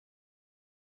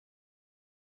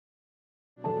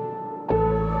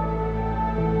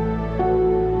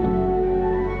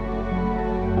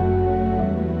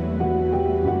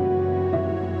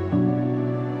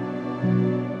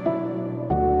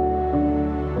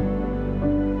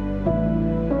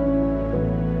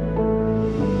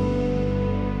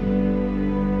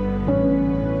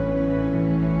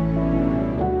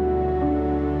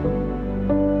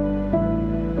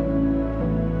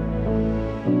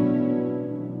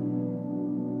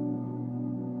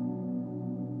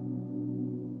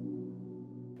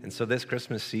And so this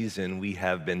Christmas season, we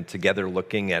have been together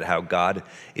looking at how God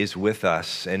is with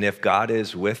us. And if God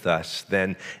is with us,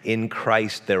 then in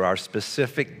Christ there are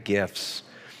specific gifts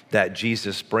that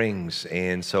Jesus brings.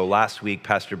 And so last week,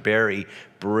 Pastor Barry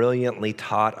brilliantly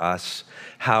taught us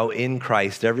how in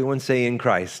Christ, everyone say in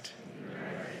Christ,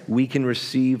 we can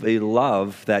receive a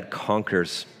love that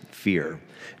conquers fear.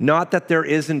 Not that there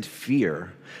isn't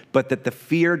fear, but that the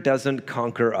fear doesn't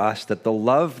conquer us, that the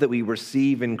love that we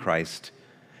receive in Christ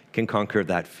can conquer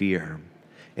that fear.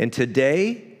 And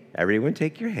today, everyone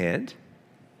take your hand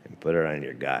and put it on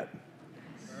your gut.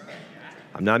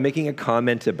 I'm not making a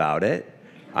comment about it.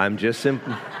 I'm just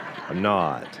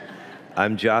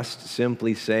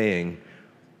simply saying,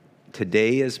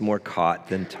 today is more caught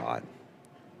than taught.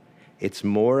 It's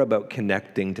more about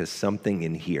connecting to something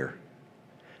in here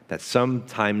that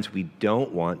sometimes we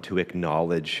don't want to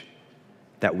acknowledge,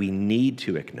 that we need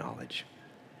to acknowledge.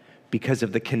 Because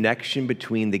of the connection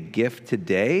between the gift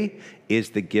today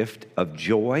is the gift of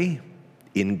joy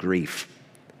in grief,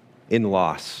 in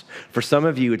loss. For some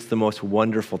of you, it's the most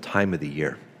wonderful time of the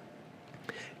year.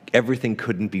 Everything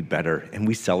couldn't be better, and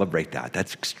we celebrate that.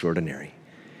 That's extraordinary.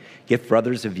 Yet for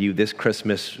others of you, this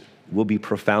Christmas will be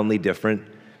profoundly different,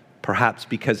 perhaps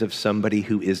because of somebody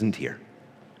who isn't here,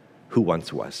 who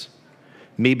once was.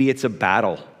 Maybe it's a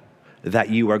battle that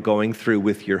you are going through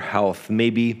with your health.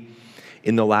 Maybe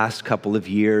in the last couple of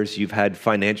years, you've had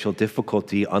financial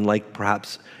difficulty, unlike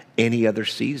perhaps any other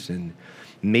season.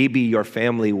 Maybe your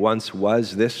family once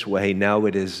was this way, now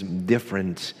it is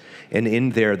different. And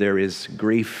in there is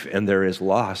grief and there is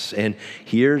loss. And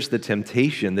here's the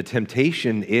temptation. The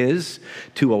temptation is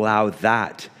to allow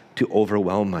that to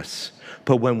overwhelm us.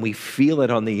 But when we feel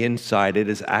it on the inside, it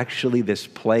is actually this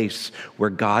place where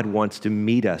God wants to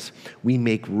meet us. We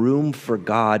make room for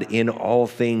God in all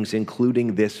things,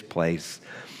 including this place.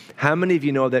 How many of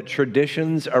you know that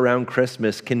traditions around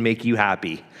Christmas can make you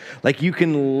happy? Like you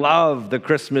can love the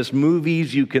Christmas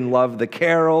movies, you can love the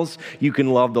carols, you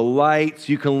can love the lights,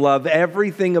 you can love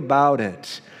everything about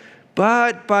it.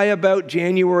 But by about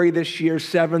January this year,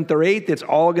 7th or 8th, it's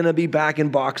all going to be back in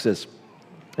boxes.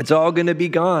 It's all going to be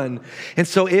gone. And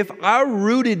so if our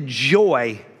rooted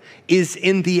joy is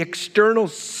in the external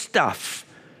stuff,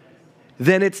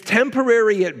 then it's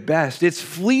temporary at best. It's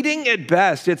fleeting at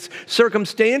best. It's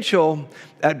circumstantial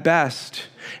at best.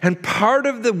 And part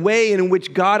of the way in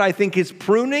which God, I think, is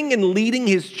pruning and leading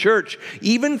his church,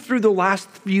 even through the last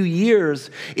few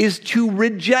years, is to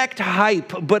reject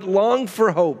hype, but long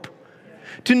for hope.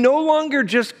 To no longer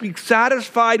just be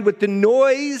satisfied with the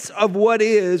noise of what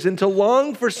is and to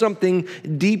long for something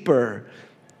deeper.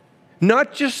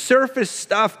 Not just surface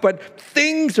stuff, but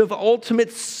things of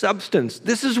ultimate substance.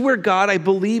 This is where God, I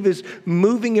believe, is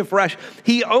moving afresh.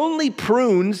 He only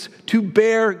prunes to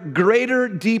bear greater,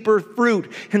 deeper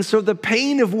fruit. And so the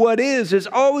pain of what is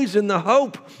always in the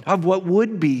hope of what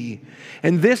would be.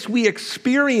 And this we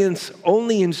experience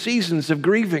only in seasons of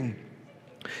grieving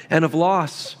and of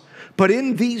loss. But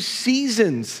in these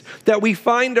seasons that we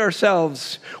find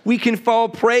ourselves, we can fall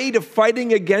prey to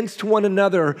fighting against one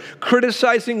another,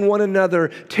 criticizing one another,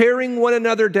 tearing one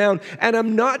another down. And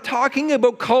I'm not talking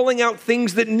about calling out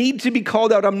things that need to be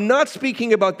called out. I'm not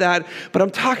speaking about that, but I'm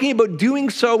talking about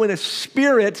doing so in a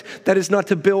spirit that is not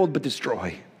to build but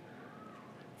destroy.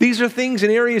 These are things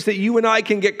and areas that you and I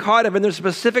can get caught up in. There's a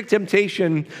specific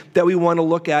temptation that we want to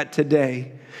look at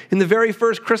today. In the very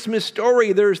first Christmas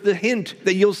story, there's the hint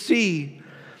that you'll see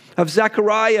of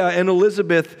Zechariah and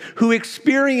Elizabeth who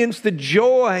experienced the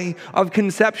joy of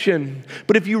conception.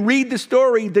 But if you read the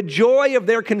story, the joy of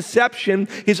their conception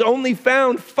is only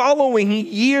found following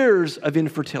years of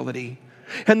infertility.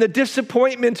 And the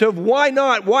disappointment of why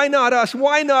not us,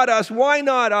 why not us, why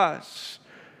not us?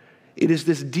 It is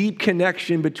this deep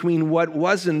connection between what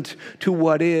wasn't to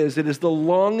what is. It is the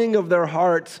longing of their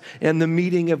hearts and the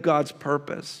meeting of God's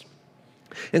purpose.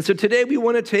 And so today we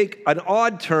want to take an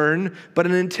odd turn, but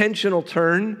an intentional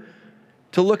turn,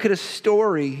 to look at a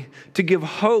story to give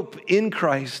hope in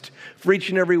Christ for each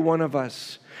and every one of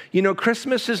us. You know,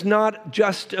 Christmas is not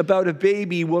just about a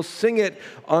baby. We'll sing it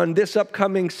on this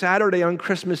upcoming Saturday on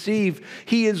Christmas Eve.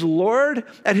 He is Lord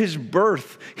at his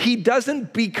birth. He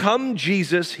doesn't become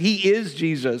Jesus. He is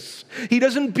Jesus. He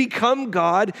doesn't become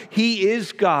God. He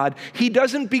is God. He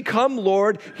doesn't become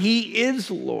Lord. He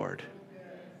is Lord.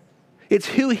 It's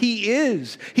who he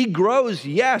is. He grows,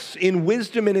 yes, in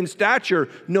wisdom and in stature,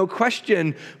 no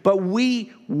question. But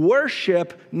we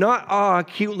worship not a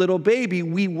cute little baby.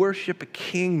 We worship a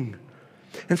king.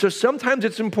 And so sometimes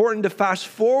it's important to fast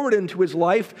forward into his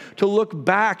life to look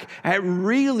back at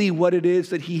really what it is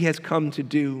that he has come to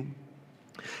do.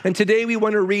 And today we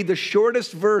want to read the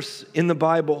shortest verse in the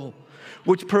Bible,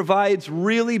 which provides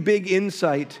really big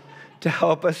insight to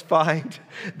help us find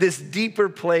this deeper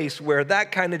place where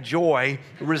that kind of joy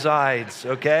resides,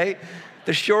 okay?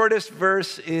 The shortest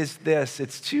verse is this.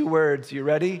 It's 2 words. You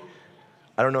ready?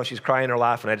 I don't know if she's crying or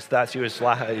laughing. I just thought she was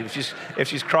laughing. If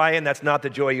she's crying, that's not the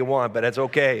joy you want, but that's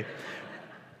okay.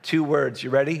 2 words. You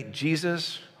ready?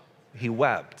 Jesus, he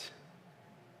wept.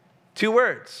 2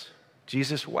 words.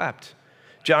 Jesus wept.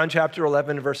 John chapter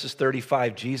 11, verses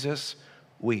 35. Jesus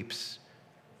weeps.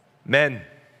 Men,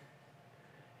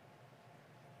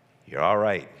 you're all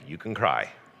right. You can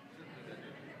cry.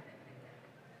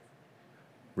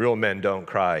 Real men don't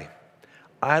cry.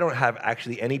 I don't have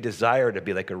actually any desire to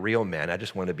be like a real man. I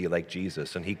just want to be like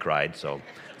Jesus, and he cried, so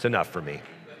it's enough for me.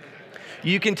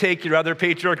 You can take your other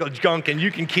patriarchal junk and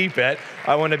you can keep it.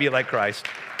 I want to be like Christ.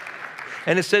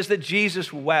 And it says that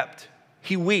Jesus wept.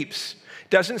 He weeps. It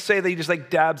doesn't say that he just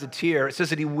like dabs a tear. It says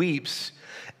that he weeps.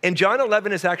 And John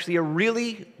 11 is actually a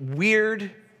really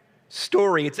weird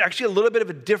story. It's actually a little bit of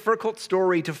a difficult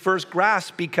story to first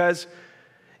grasp, because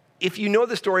if you know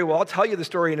the story, well, I'll tell you the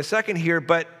story in a second here,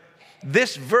 but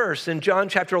this verse in John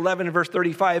chapter 11 and verse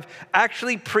 35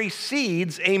 actually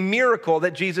precedes a miracle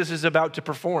that Jesus is about to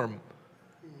perform.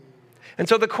 And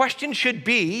so the question should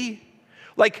be,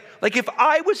 like if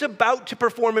I was about to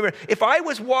perform a miracle, if I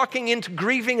was walking into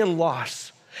grieving and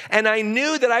loss, and I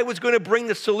knew that I was going to bring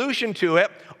the solution to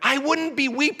it, I wouldn't be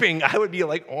weeping. I would be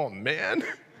like, oh man.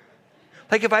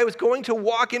 Like if I was going to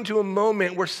walk into a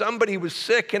moment where somebody was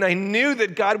sick and I knew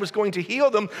that God was going to heal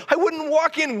them, I wouldn't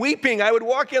walk in weeping. I would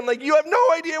walk in like, you have no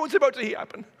idea what's about to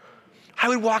happen. I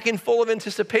would walk in full of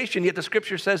anticipation, yet the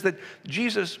scripture says that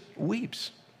Jesus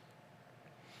weeps.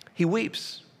 He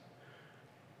weeps.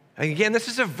 And again, this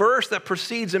is a verse that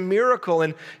precedes a miracle,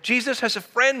 and Jesus has a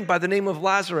friend by the name of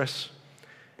Lazarus.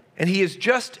 And he is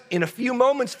just in a few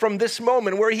moments from this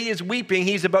moment where he is weeping,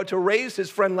 he's about to raise his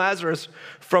friend Lazarus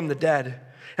from the dead.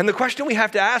 And the question we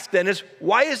have to ask then is,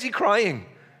 why is he crying?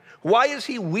 Why is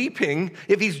he weeping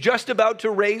if he's just about to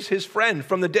raise his friend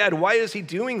from the dead? Why is he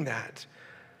doing that?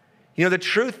 You know, the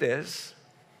truth is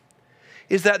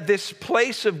that this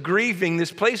place of grieving,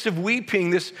 this place of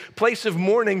weeping, this place of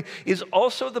mourning is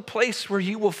also the place where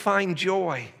you will find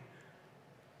joy.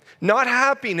 Not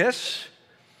happiness,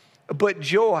 but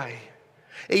joy.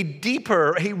 A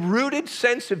deeper, a rooted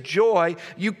sense of joy.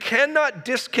 You cannot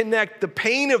disconnect the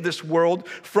pain of this world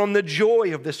from the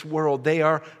joy of this world. They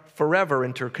are forever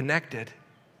interconnected.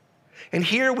 And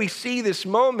here we see this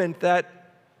moment that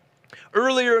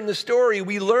earlier in the story,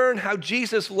 we learn how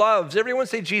Jesus loves. Everyone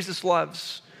say Jesus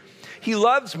loves. He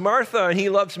loves Martha, and he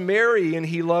loves Mary, and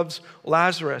he loves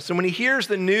Lazarus. And when he hears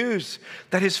the news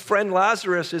that his friend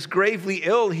Lazarus is gravely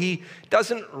ill, he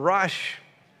doesn't rush.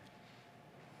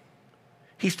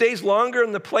 He stays longer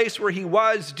in the place where he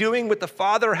was, doing what the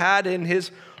Father had in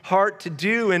his heart to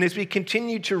do. And as we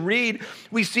continue to read,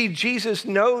 we see Jesus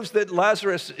knows that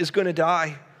Lazarus is going to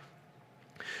die.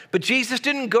 But Jesus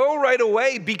didn't go right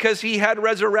away because he had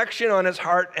resurrection on his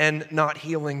heart and not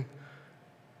healing.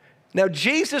 Now,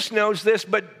 Jesus knows this,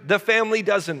 but the family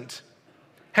doesn't.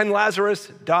 And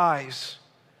Lazarus dies.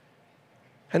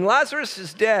 And Lazarus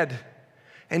is dead.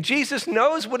 And Jesus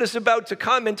knows what is about to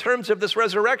come in terms of this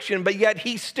resurrection, but yet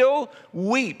he still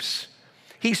weeps.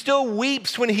 He still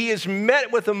weeps when he is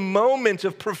met with a moment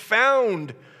of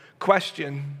profound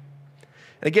question.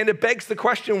 Again, it begs the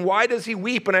question, why does he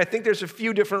weep? And I think there's a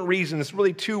few different reasons,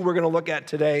 really 2 we're going to look at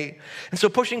today. And so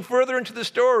pushing further into the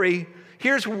story,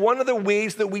 here's one of the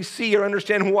ways that we see or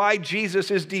understand why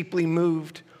Jesus is deeply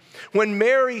moved. When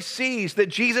Mary sees that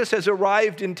Jesus has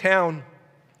arrived in town,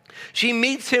 she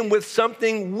meets him with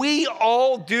something we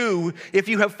all do if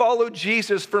you have followed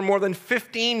Jesus for more than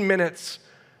 15 minutes.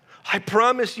 I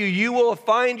promise you, you will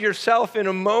find yourself in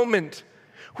a moment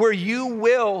where you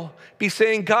will be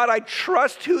saying, God, I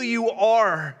trust who you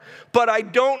are, but I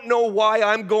don't know why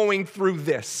I'm going through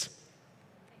this.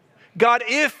 God,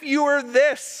 if you are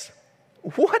this,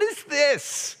 what is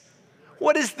this?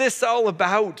 What is this all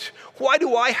about? Why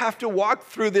do I have to walk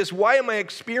through this? Why am I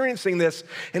experiencing this?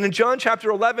 And in John chapter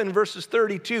 11, verses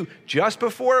 32, just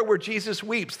before where Jesus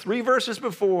weeps, 3 verses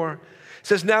before, it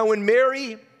says, now when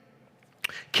Mary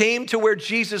came to where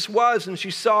Jesus was and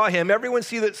she saw him, everyone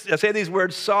say these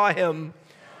words, saw him.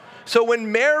 So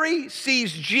when Mary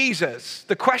sees Jesus,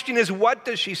 the question is, what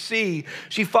does she see?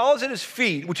 She falls at his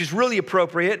feet, which is really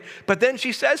appropriate, but then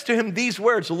she says to him these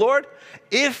words, Lord,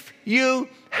 if you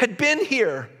had been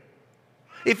here,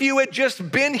 if you had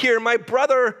just been here, my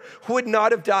brother would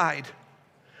not have died.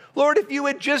 Lord, if you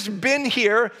had just been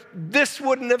here, this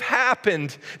wouldn't have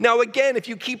happened. Now, again, if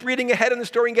you keep reading ahead in the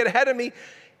story and get ahead of me,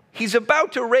 he's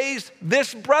about to raise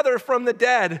this brother from the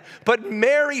dead. But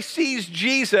Mary sees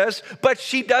Jesus, but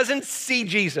she doesn't see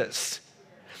Jesus.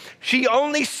 She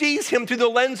only sees him through the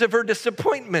lens of her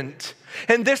disappointment.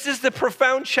 And this is the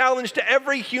profound challenge to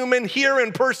every human here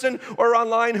in person or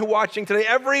online who watching today.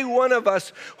 Every one of us,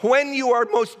 when you are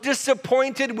most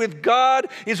disappointed with God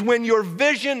is when your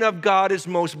vision of God is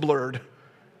most blurred.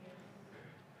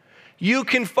 You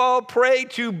can fall prey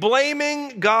to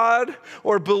blaming God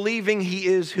or believing he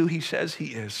is who he says he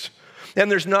is.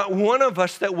 And there's not one of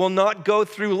us that will not go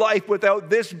through life without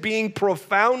this being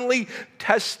profoundly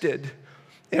tested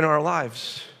in our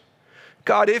lives.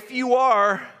 God, if you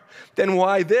are, then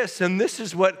why this? And this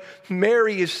is what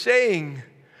Mary is saying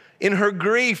in her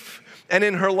grief and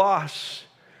in her loss.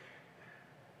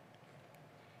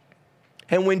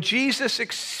 And when Jesus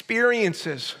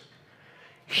experiences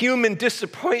human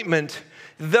disappointment,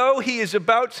 though he is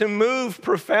about to move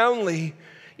profoundly,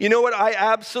 you know what I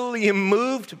absolutely am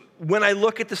moved when I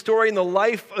look at the story in the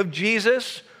life of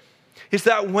Jesus? Is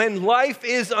that when life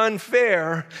is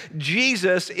unfair,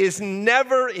 Jesus is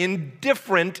never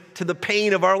indifferent to the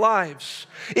pain of our lives.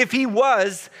 If he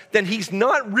was, then he's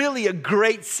not really a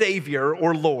great Savior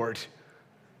or Lord.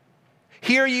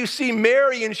 Here you see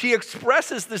Mary, and she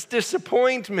expresses this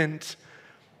disappointment.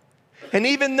 And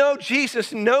even though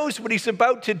Jesus knows what he's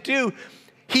about to do,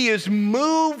 he is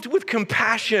moved with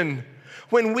compassion.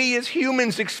 When we as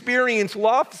humans experience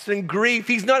loss and grief,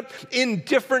 he's not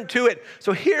indifferent to it.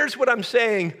 So here's what I'm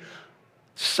saying.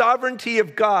 Sovereignty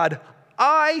of God.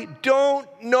 I don't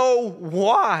know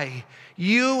why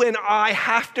you and I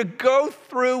have to go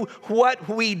through what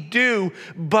we do,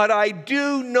 but I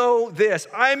do know this.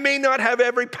 I may not have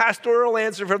every pastoral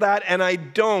answer for that, and I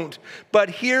don't. But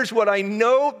here's what I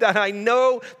know that I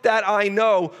know that I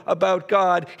know about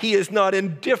God. He is not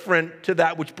indifferent to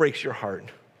that which breaks your heart.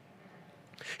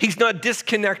 He's not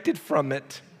disconnected from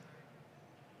it.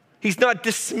 He's not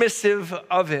dismissive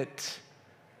of it.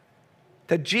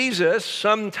 That Jesus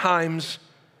sometimes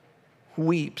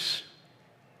weeps.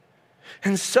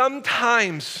 And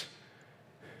sometimes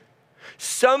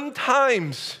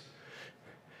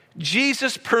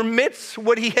Jesus permits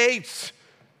what he hates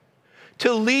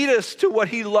to lead us to what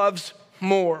he loves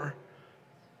more.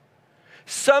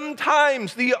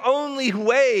 Sometimes the only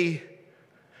way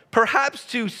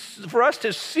perhaps for us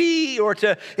to see or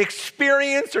to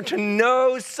experience or to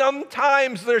know,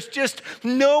 sometimes there's just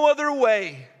no other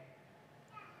way.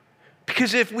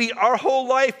 Because if our whole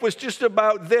life was just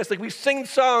about this, like we sing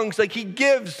songs like he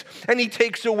gives and he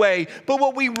takes away, but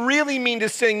what we really mean to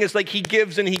sing is like he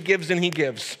gives and he gives and he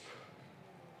gives.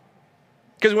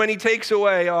 Because when he takes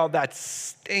away, oh, that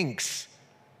stinks.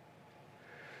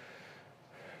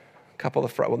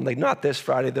 Not this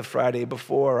Friday, the Friday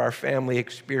before, our family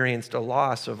experienced a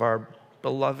loss of our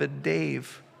beloved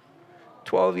Dave.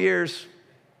 12 years.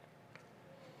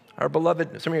 Our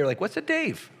beloved, some of you are like, what's a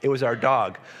Dave? It was our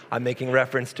dog. I'm making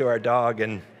reference to our dog,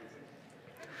 and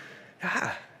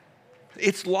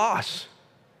it's loss.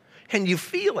 And you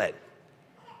feel it.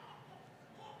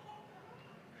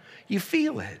 You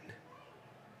feel it.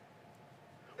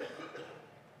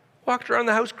 Walked around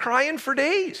the house crying for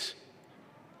days.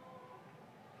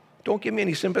 Don't give me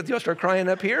any sympathy. I'll start crying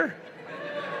up here.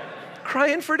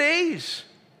 Crying for days.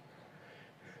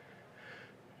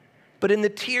 But in the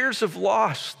tears of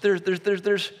loss, there's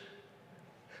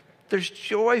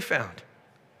joy found.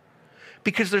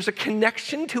 Because there's a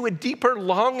connection to a deeper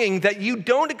longing that you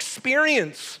don't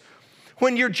experience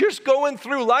when you're just going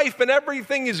through life and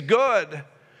everything is good.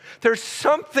 There's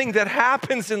something that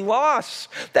happens in loss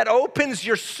that opens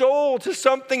your soul to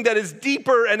something that is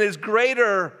deeper and is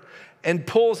greater and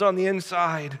pulls on the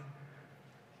inside.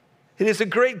 It is a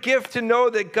great gift to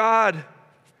know that God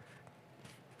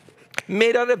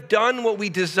may not have done what we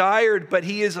desired, but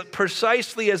he is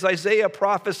precisely as Isaiah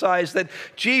prophesies that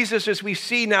Jesus, as we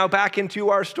see now back into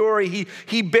our story,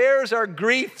 he bears our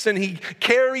griefs and he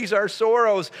carries our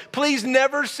sorrows. Please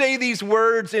never say these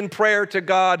words in prayer to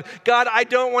God. God, I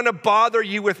don't want to bother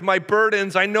you with my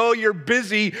burdens. I know you're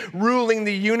busy ruling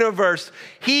the universe.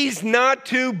 He's not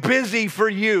too busy for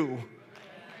you.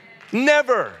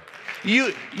 Never.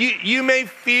 You may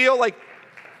feel like,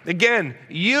 again,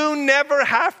 you never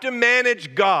have to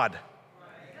manage God.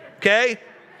 Okay?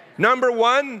 Number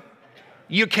one,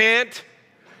 you can't.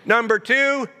 Number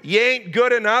two, you ain't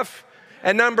good enough.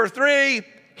 And number three,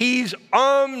 he's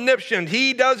omniscient.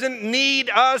 He doesn't need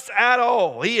us at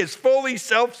all. He is fully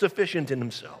self-sufficient in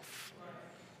himself.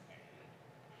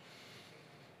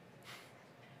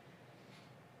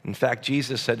 In fact,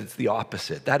 Jesus said it's the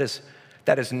opposite. That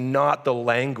is not the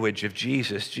language of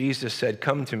Jesus. Jesus said,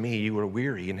 come to me, you are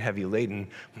weary and heavy laden.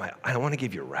 I want to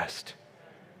give you rest.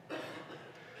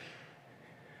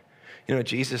 You know,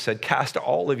 Jesus said, cast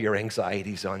all of your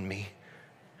anxieties on me.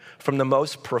 From the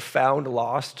most profound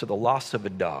loss to the loss of a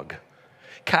dog.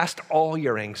 Cast all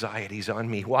your anxieties on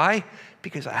me. Why?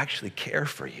 Because I actually care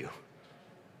for you.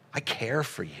 I care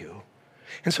for you.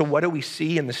 And so what do we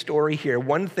see in the story here?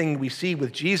 One thing we see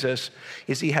with Jesus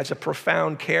is he has a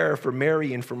profound care for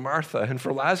Mary and for Martha and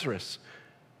for Lazarus.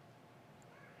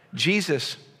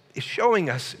 Jesus is showing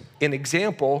us an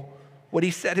example what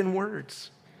he said in words.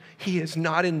 He is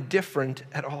not indifferent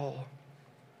at all.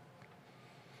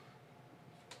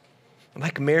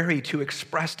 Like Mary, to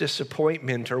express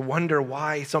disappointment or wonder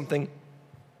why something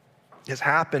has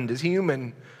happened is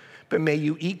human. But may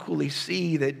you equally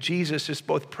see that Jesus is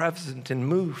both present and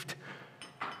moved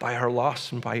by our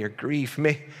loss and by your grief.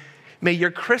 May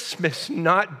your Christmas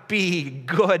not be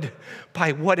good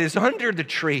by what is under the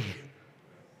tree.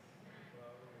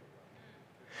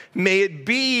 May it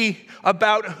be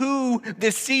about who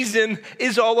this season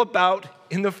is all about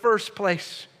in the first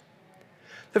place.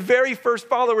 The very first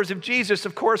followers of Jesus,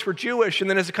 of course, were Jewish, and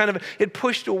then it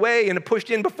pushed away and it pushed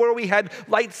in before we had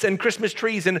lights and Christmas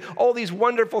trees and all these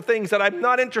wonderful things that I'm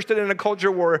not interested in a culture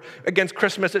war against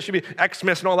Christmas. It should be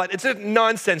Xmas and all that. It's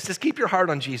nonsense. Just keep your heart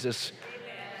on Jesus.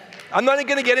 I'm not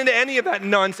going to get into any of that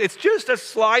nonsense. It's just a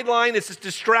slide line. It's just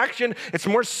distraction. It's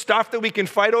more stuff that we can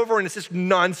fight over, and it's just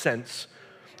nonsense.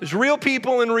 There's real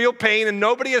people in real pain, and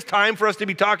nobody has time for us to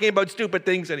be talking about stupid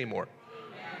things anymore.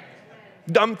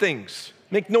 Dumb things.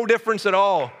 Make no difference at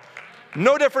all.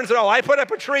 No difference at all. I put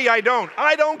up a tree, I don't.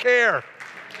 I don't care.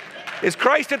 Is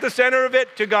Christ at the center of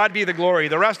it? To God be the glory.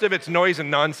 The rest of it's noise and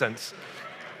nonsense.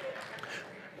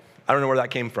 I don't know where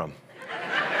that came from.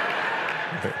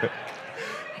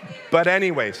 But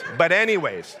anyways,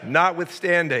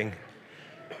 notwithstanding,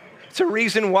 it's a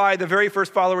reason why the very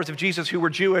first followers of Jesus who were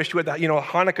Jewish, who had the,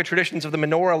 Hanukkah traditions of the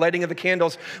menorah, lighting of the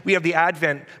candles, we have the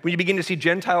Advent. When you begin to see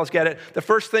Gentiles get it, the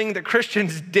first thing that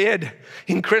Christians did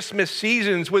in Christmas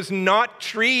seasons was not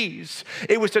trees.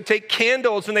 It was to take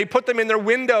candles and they put them in their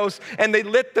windows and they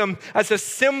lit them as a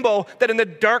symbol that in the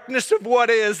darkness of what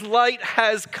is, light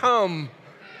has come.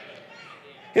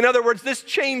 In other words, this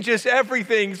changes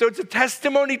everything. So it's a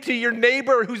testimony to your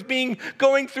neighbor who's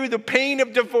going through the pain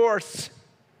of divorce.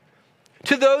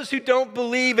 To those who don't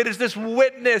believe, it is this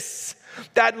witness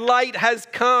that light has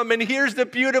come. And here's the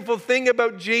beautiful thing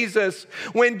about Jesus.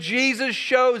 When Jesus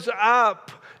shows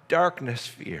up, darkness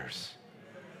fears.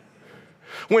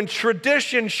 When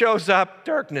tradition shows up,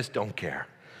 darkness don't care.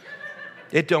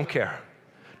 It don't care.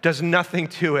 Does nothing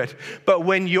to it. But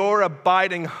when your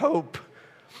abiding hope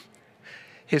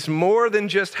is more than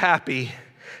just happy,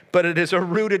 but it is a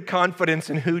rooted confidence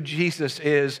in who Jesus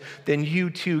is, then you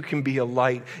too can be a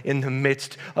light in the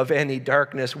midst of any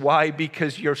darkness. Why?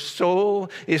 Because your soul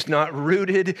is not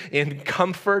rooted in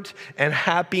comfort and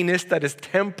happiness that is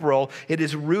temporal. It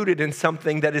is rooted in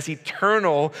something that is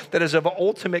eternal, that is of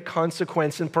ultimate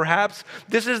consequence. And perhaps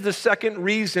this is the second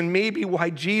reason maybe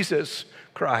why Jesus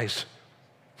cries,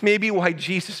 maybe why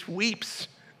Jesus weeps.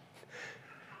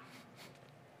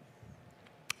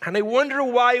 And I wonder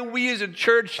why we as a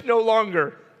church no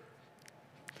longer,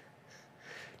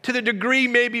 to the degree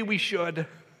maybe we should.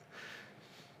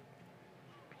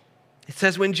 It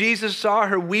says, when Jesus saw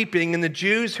her weeping and the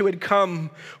Jews who had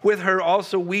come with her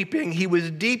also weeping, he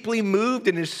was deeply moved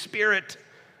in his spirit.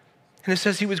 And it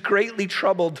says he was greatly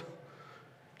troubled.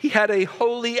 He had a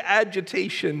holy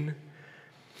agitation.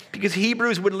 Because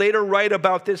Hebrews would later write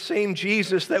about this same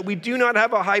Jesus, that we do not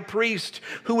have a high priest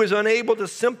who is unable to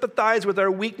sympathize with our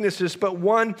weaknesses, but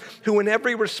one who in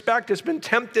every respect has been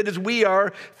tempted as we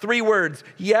are. 3 words,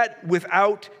 yet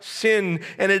without sin.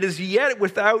 And it is yet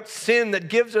without sin that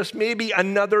gives us maybe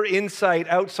another insight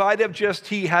outside of just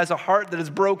he has a heart that is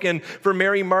broken for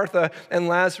Mary, Martha, and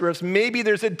Lazarus. Maybe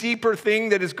there's a deeper thing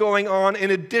that is going on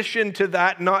in addition to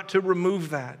that, not to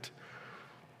remove that.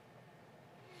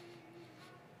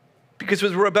 Because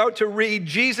as we're about to read,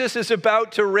 Jesus is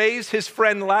about to raise his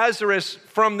friend Lazarus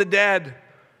from the dead.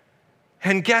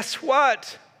 And guess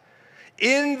what?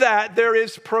 In that there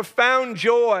is profound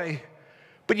joy.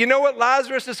 But you know what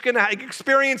Lazarus is going to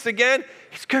experience again?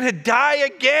 He's going to die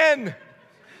again.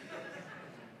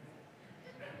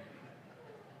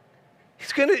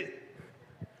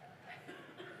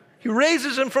 He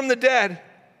raises him from the dead.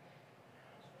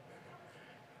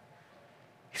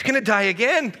 He's going to die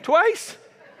again, twice.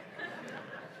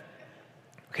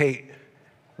 Okay,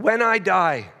 when I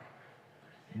die,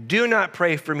 do not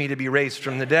pray for me to be raised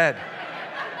from the dead.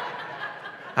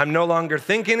 I'm no longer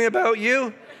thinking about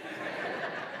you.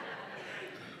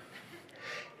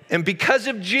 And because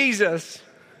of Jesus,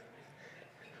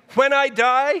 when I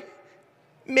die,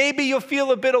 maybe you'll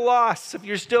feel a bit of loss if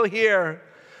you're still here,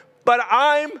 but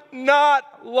I'm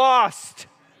not lost.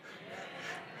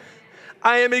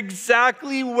 I am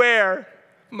exactly where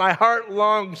my heart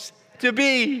longs to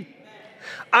be.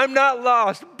 I'm not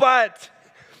lost, but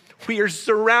we are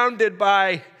surrounded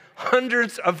by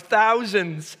hundreds of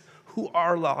thousands who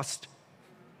are lost.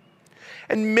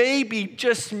 And maybe,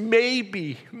 just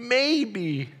maybe,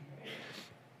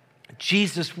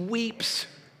 Jesus weeps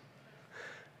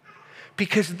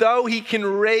because though he can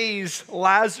raise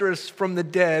Lazarus from the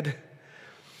dead,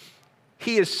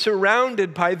 he is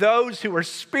surrounded by those who are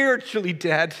spiritually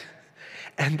dead,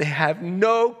 and they have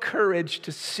no courage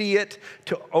to see it,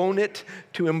 to own it,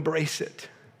 to embrace it.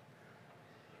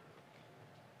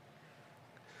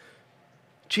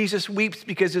 Jesus weeps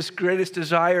because his greatest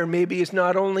desire maybe is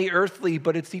not only earthly,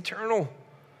 but it's eternal.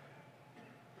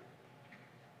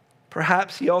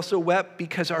 Perhaps he also wept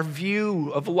because our view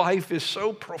of life is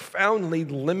so profoundly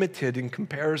limited in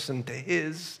comparison to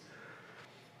his.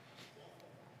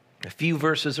 A few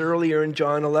verses earlier in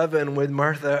John 11, when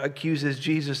Martha accuses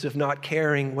Jesus of not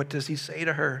caring, what does he say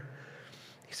to her?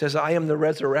 He says, I am the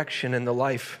resurrection and the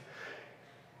life.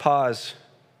 Pause.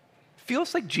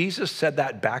 Feels like Jesus said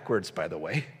that backwards, by the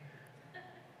way.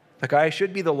 Like I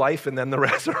should be the life and then the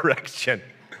resurrection.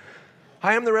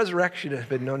 I am the resurrection,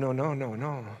 but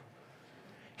no.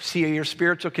 See, your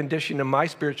spiritual condition and my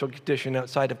spiritual condition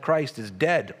outside of Christ is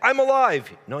dead. I'm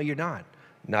alive. No, you're not.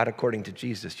 Not according to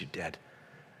Jesus, you're dead.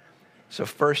 So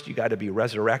first, you got to be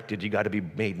resurrected. You got to be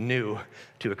made new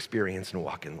to experience and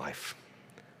walk in life.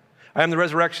 I am the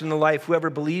resurrection and the life. Whoever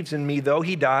believes in me, though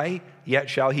he die, yet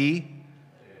shall he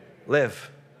live.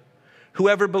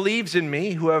 Whoever believes in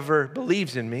me,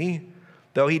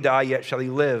 though he die, yet shall he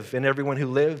live. And everyone who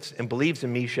lives and believes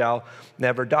in me shall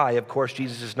never die. Of course,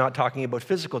 Jesus is not talking about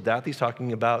physical death. He's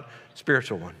talking about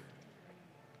spiritual one.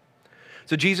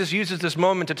 So Jesus uses this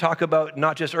moment to talk about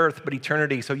not just earth, but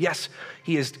eternity. So yes,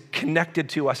 he is connected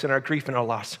to us in our grief and our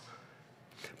loss.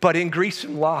 But in grief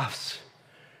and loss,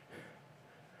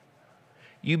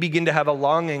 you begin to have a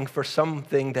longing for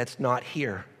something that's not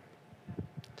here.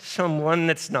 Someone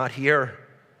that's not here.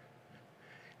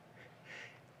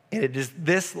 And it is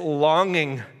this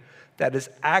longing that is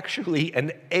actually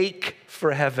an ache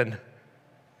for heaven.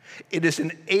 It is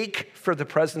an ache for the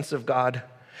presence of God.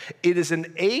 It is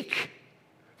an ache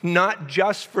not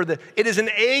just for it is an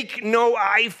ache no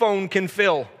iPhone can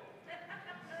fill.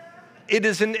 It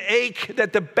is an ache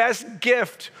that the best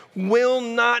gift will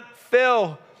not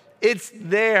fill. It's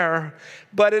there,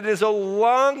 but it is a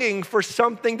longing for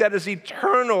something that is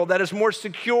eternal, that is more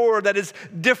secure, that is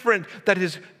different, that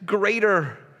is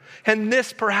greater. And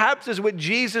this perhaps is what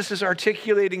Jesus is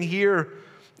articulating here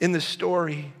in the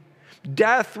story.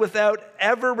 Death without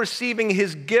ever receiving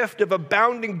his gift of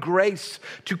abounding grace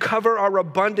to cover our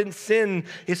abundant sin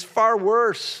is far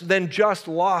worse than just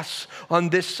loss on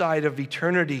this side of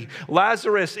eternity.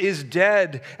 Lazarus is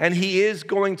dead and he is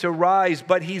going to rise,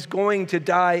 but he's going to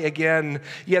die again.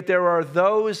 Yet there are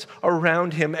those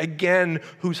around him again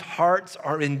whose hearts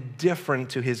are indifferent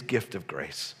to his gift of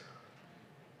grace.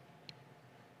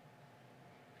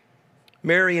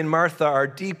 Mary and Martha are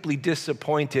deeply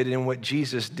disappointed in what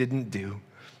Jesus didn't do.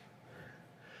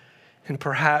 And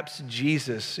perhaps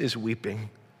Jesus is weeping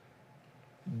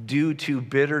due to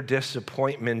bitter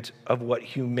disappointment of what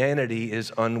humanity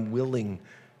is unwilling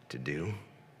to do.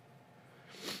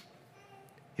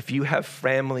 If you have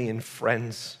family and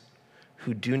friends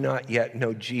who do not yet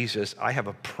know Jesus, I have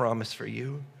a promise for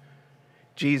you.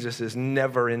 Jesus is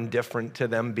never indifferent to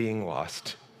them being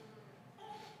lost.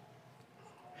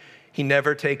 He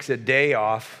never takes a day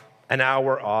off, an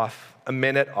hour off, a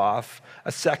minute off,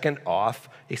 a second off,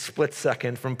 a split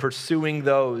second from pursuing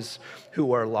those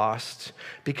who are lost.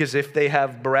 Because if they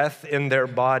have breath in their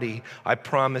body, I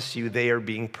promise you they are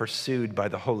being pursued by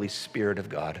the Holy Spirit of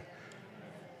God.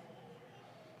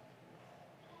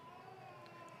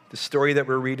 The story that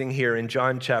we're reading here in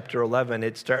John chapter 11,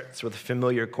 it starts with a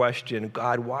familiar question.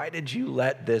 God, why did you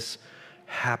let this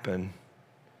happen?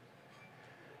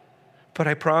 But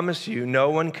I promise you, no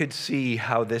one could see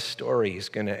how this story is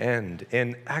going to end.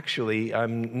 And actually,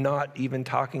 I'm not even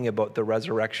talking about the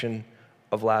resurrection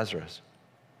of Lazarus.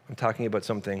 I'm talking about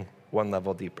something one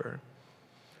level deeper.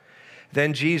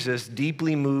 Then Jesus,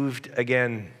 deeply moved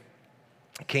again,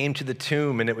 came to the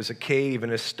tomb, and it was a cave,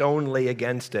 and a stone lay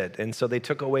against it. And so they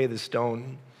took away the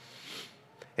stone.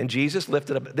 And Jesus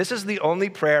lifted up. This is the only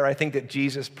prayer I think that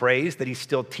Jesus prays that he's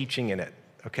still teaching in it,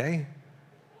 okay?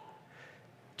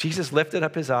 Jesus lifted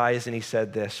up his eyes and he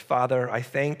said this, Father, I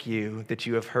thank you that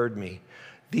you have heard me.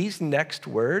 These next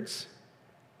words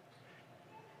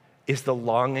is the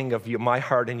longing of my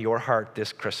heart and your heart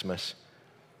this Christmas.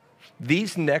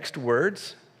 These next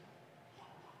words,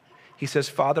 he says,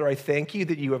 Father, I thank you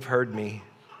that you have heard me.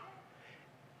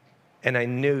 And I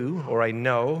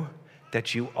know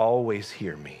that you always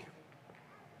hear me.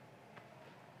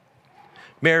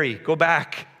 Mary, go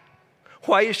back.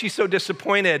 Why is she so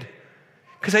disappointed?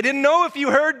 Because I didn't know if you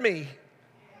heard me.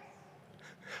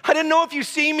 I didn't know if you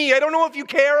see me. I don't know if you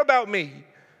care about me.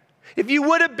 If you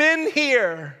would have been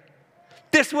here,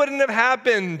 this wouldn't have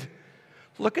happened.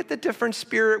 Look at the different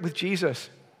spirit with Jesus.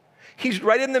 He's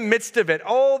right in the midst of it,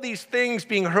 all these things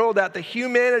being hurled at the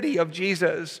humanity of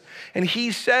Jesus. And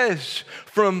he says,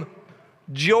 from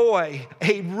joy,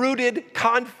 a rooted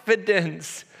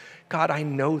confidence, God, I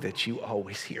know that you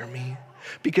always hear me.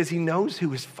 Because he knows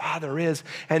who his Father is.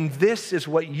 And this is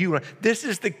this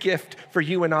is the gift for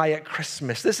you and I at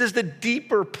Christmas. This is the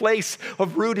deeper place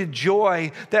of rooted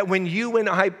joy, that when you and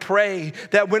I pray,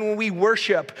 that when we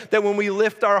worship, that when we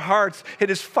lift our hearts, it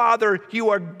is, Father,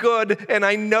 you are good, and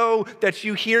I know that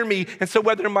you hear me. And so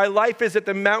whether my life is at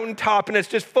the mountaintop and it's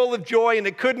just full of joy and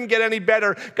it couldn't get any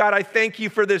better, God, I thank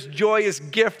you for this joyous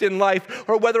gift in life.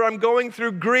 Or whether I'm going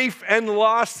through grief and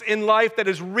loss in life that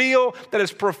is real, that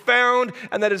is profound,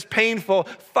 and that is painful,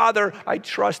 Father, I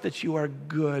trust that you are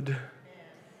good,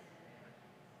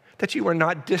 that you are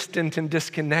not distant and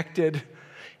disconnected.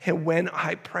 And when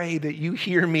I pray that you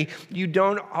hear me, you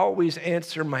don't always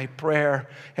answer my prayer.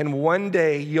 And one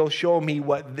day you'll show me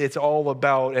what it's all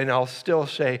about, and I'll still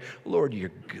say, Lord,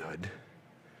 you're good.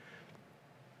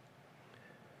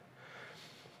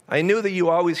 I knew that you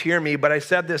always hear me, but I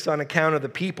said this on account of the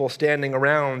people standing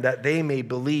around, that they may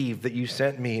believe that you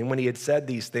sent me. And when he had said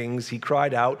these things, he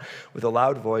cried out with a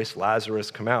loud voice,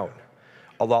 Lazarus, come out.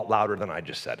 A lot louder than I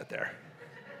just said it there.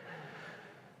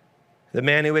 The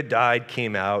man who had died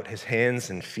came out, his hands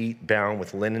and feet bound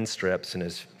with linen strips and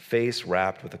his face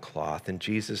wrapped with a cloth. And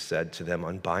Jesus said to them,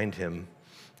 unbind him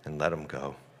and let him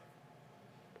go.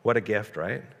 What a gift,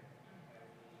 right?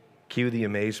 Cue the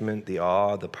amazement, the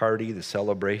awe, the party, the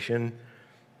celebration.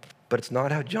 But it's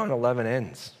not how John 11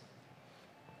 ends.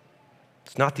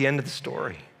 It's not the end of the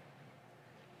story.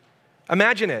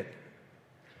 Imagine it.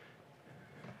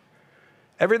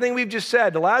 Everything we've just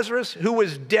said, Lazarus, who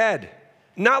was dead,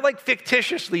 not like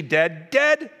fictitiously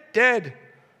dead.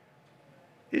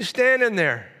 He's standing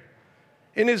there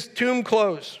in his tomb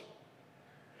clothes.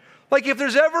 Like if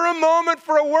there's ever a moment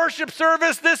for a worship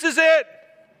service, this is it.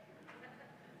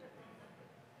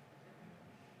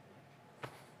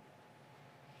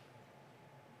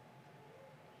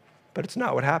 But it's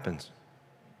not what happens.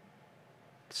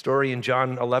 The story in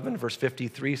John 11, verse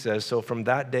 53 says, so from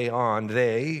that day on,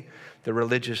 they, the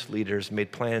religious leaders,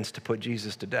 made plans to put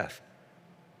Jesus to death.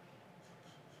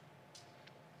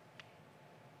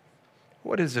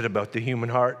 What is it about the human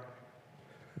heart?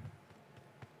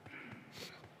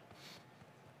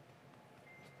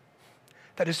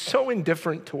 That is so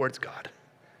indifferent towards God?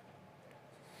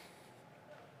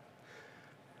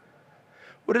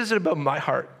 What is it about my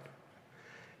heart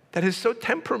that is so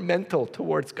temperamental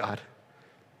towards God?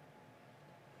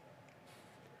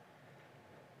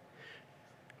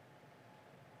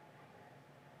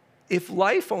 If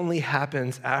life only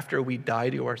happens after we die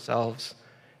to ourselves,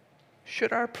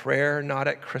 should our prayer not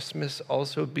at Christmas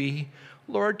also be,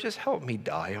 Lord, just help me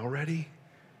die already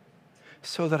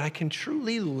so that I can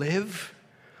truly live,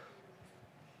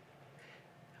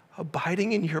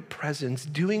 abiding in your presence,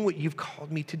 doing what you've called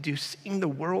me to do, seeing the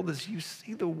world as you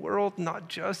see the world, not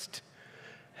just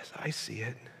as I see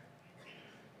it.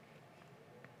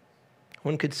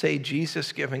 One could say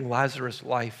Jesus giving Lazarus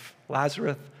life. Whew,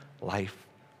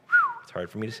 it's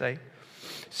hard for me to say.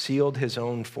 Sealed his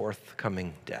own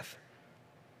forthcoming death.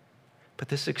 But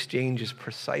this exchange is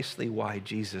precisely why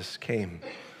Jesus came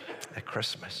at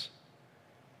Christmas.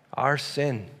 Our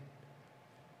sin,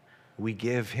 we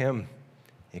give him.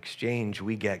 In exchange,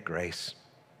 we get grace,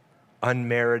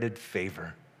 unmerited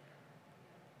favor.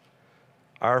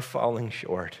 Our falling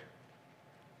short,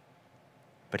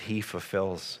 but he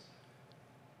fulfills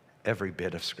every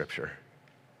bit of Scripture.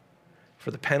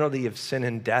 For the penalty of sin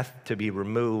and death to be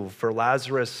removed, for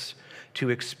Lazarus to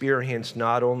experience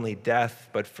not only death,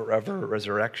 but forever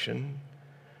resurrection,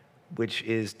 which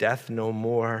is death no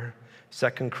more. 2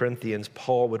 Corinthians,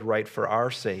 Paul would write, for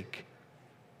our sake,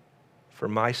 for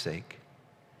my sake,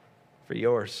 for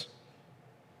yours.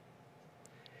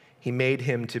 He made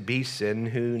him to be sin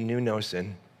who knew no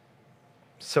sin,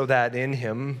 so that in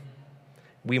him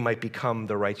we might become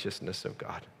the righteousness of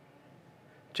God.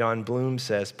 John Bloom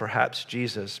says, perhaps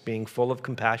Jesus, being full of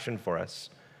compassion for us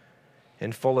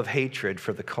and full of hatred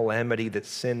for the calamity that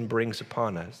sin brings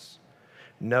upon us,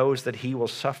 knows that he will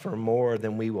suffer more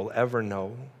than we will ever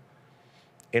know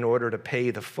in order to pay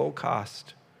the full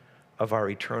cost of our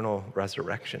eternal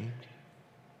resurrection.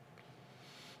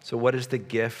 So what is the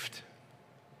gift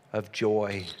of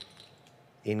joy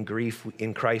in grief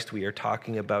in Christ we are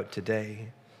talking about today?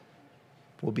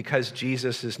 Well, because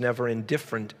Jesus is never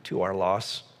indifferent to our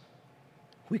loss,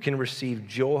 we can receive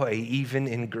joy even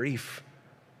in grief,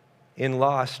 in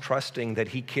loss, trusting that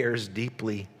he cares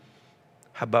deeply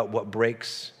about what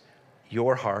breaks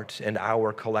your heart and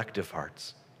our collective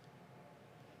hearts.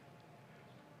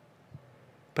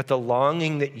 But the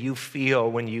longing that you feel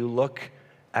when you look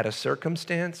at a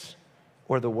circumstance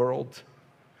or the world,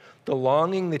 the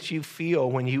longing that you feel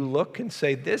when you look and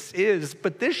say, this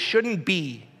shouldn't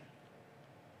be.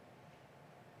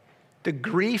 The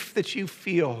grief that you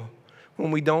feel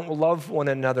when we don't love one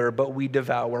another, but we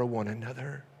devour one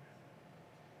another.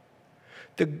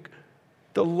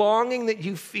 The longing that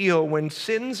you feel when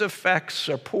sin's effects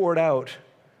are poured out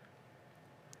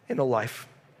in a life,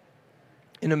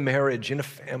 in a marriage, in a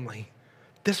family.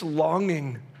 This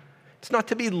longing, it's not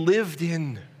to be lived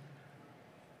in,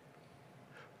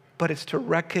 but it's to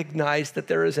recognize that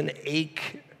there is an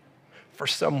ache for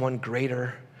someone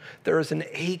greater. There is an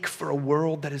ache for a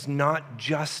world that is not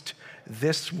just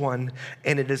this one,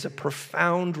 and it is a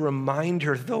profound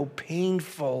reminder, though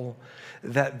painful,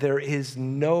 that there's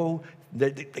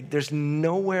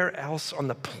nowhere else on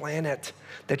the planet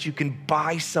that you can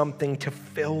buy something to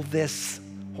fill this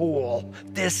hole,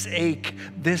 this ache,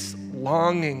 this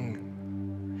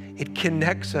longing. It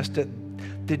connects us to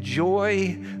the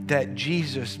joy that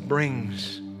Jesus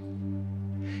brings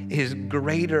is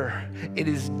greater, it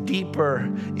is deeper,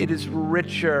 it is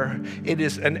richer, it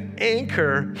is an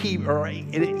anchor.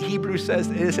 Hebrews says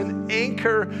it is an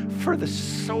anchor for the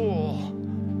soul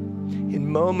in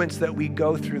moments that we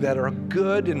go through that are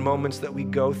good and moments that we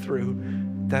go through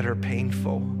that are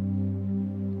painful.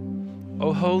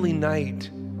 O Holy Night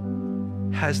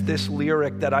has this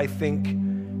lyric that I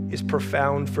think is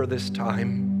profound for this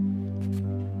time.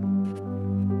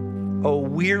 O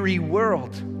weary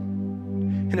world.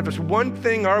 And if there's one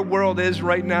thing our world is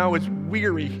right now, it's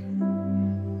weary.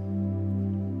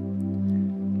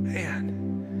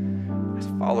 Man, as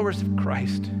followers of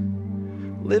Christ,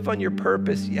 live on your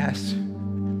purpose, yes.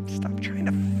 Stop trying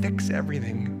to fix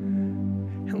everything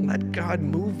and let God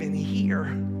move in here.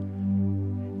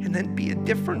 And then be a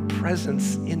different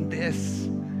presence in this,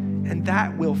 and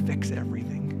that will fix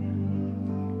everything.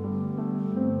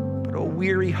 But a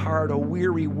weary heart, a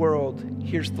weary world,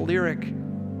 here's the lyric.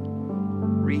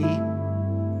 Rejoice.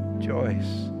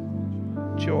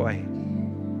 Joy.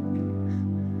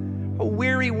 A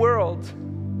weary world,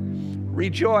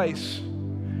 rejoice,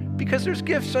 because there's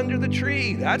gifts under the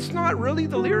tree. That's not really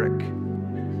the lyric.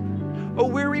 A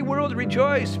weary world,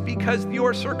 rejoice, because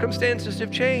your circumstances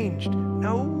have changed.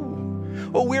 No.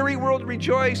 A weary world,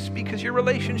 rejoice, because your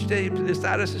relationship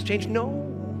status has changed. No.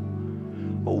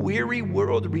 A weary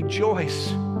world, rejoice,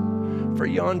 for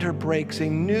yonder breaks a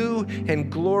new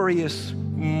and glorious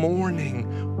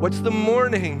morning. What's the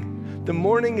morning? The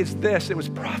morning is this. It was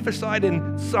prophesied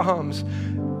in Psalms.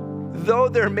 Though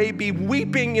there may be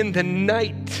weeping in the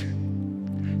night,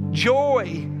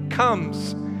 joy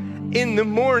comes in the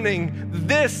morning.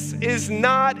 This is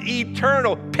not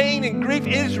eternal. Pain and grief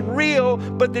is real,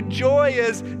 but the joy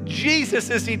is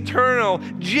Jesus is eternal.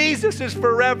 Jesus is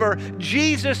forever.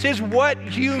 Jesus is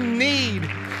what you need.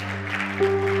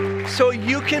 So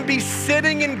you can be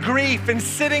sitting in grief and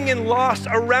sitting in loss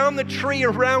around the tree,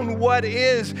 around what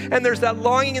is, and there's that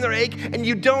longing and their ache, and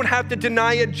you don't have to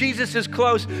deny it. Jesus is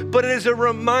close, but it is a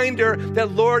reminder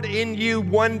that, Lord, in you,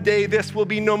 one day this will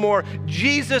be no more.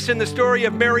 Jesus, in the story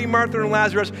of Mary, Martha, and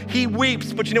Lazarus, he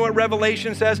weeps, but you know what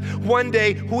Revelation says? One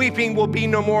day, weeping will be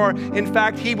no more. In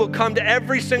fact, he will come to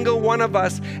every single one of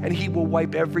us, and he will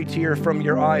wipe every tear from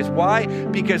your eyes. Why?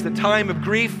 Because the time of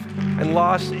grief and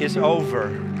loss is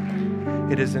over.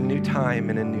 It is a new time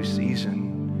and a new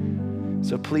season.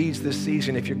 So please, this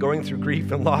season, if you're going through grief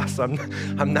and loss,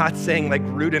 I'm not saying like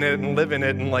root in it and live in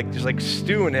it and like just like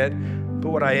stew in it, but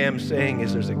what I am saying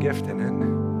is there's a gift in it.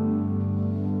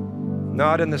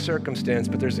 Not in the circumstance,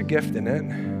 but there's a gift in it.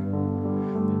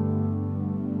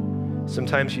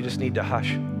 Sometimes you just need to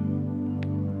hush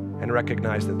and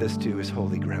recognize that this too is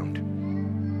holy ground.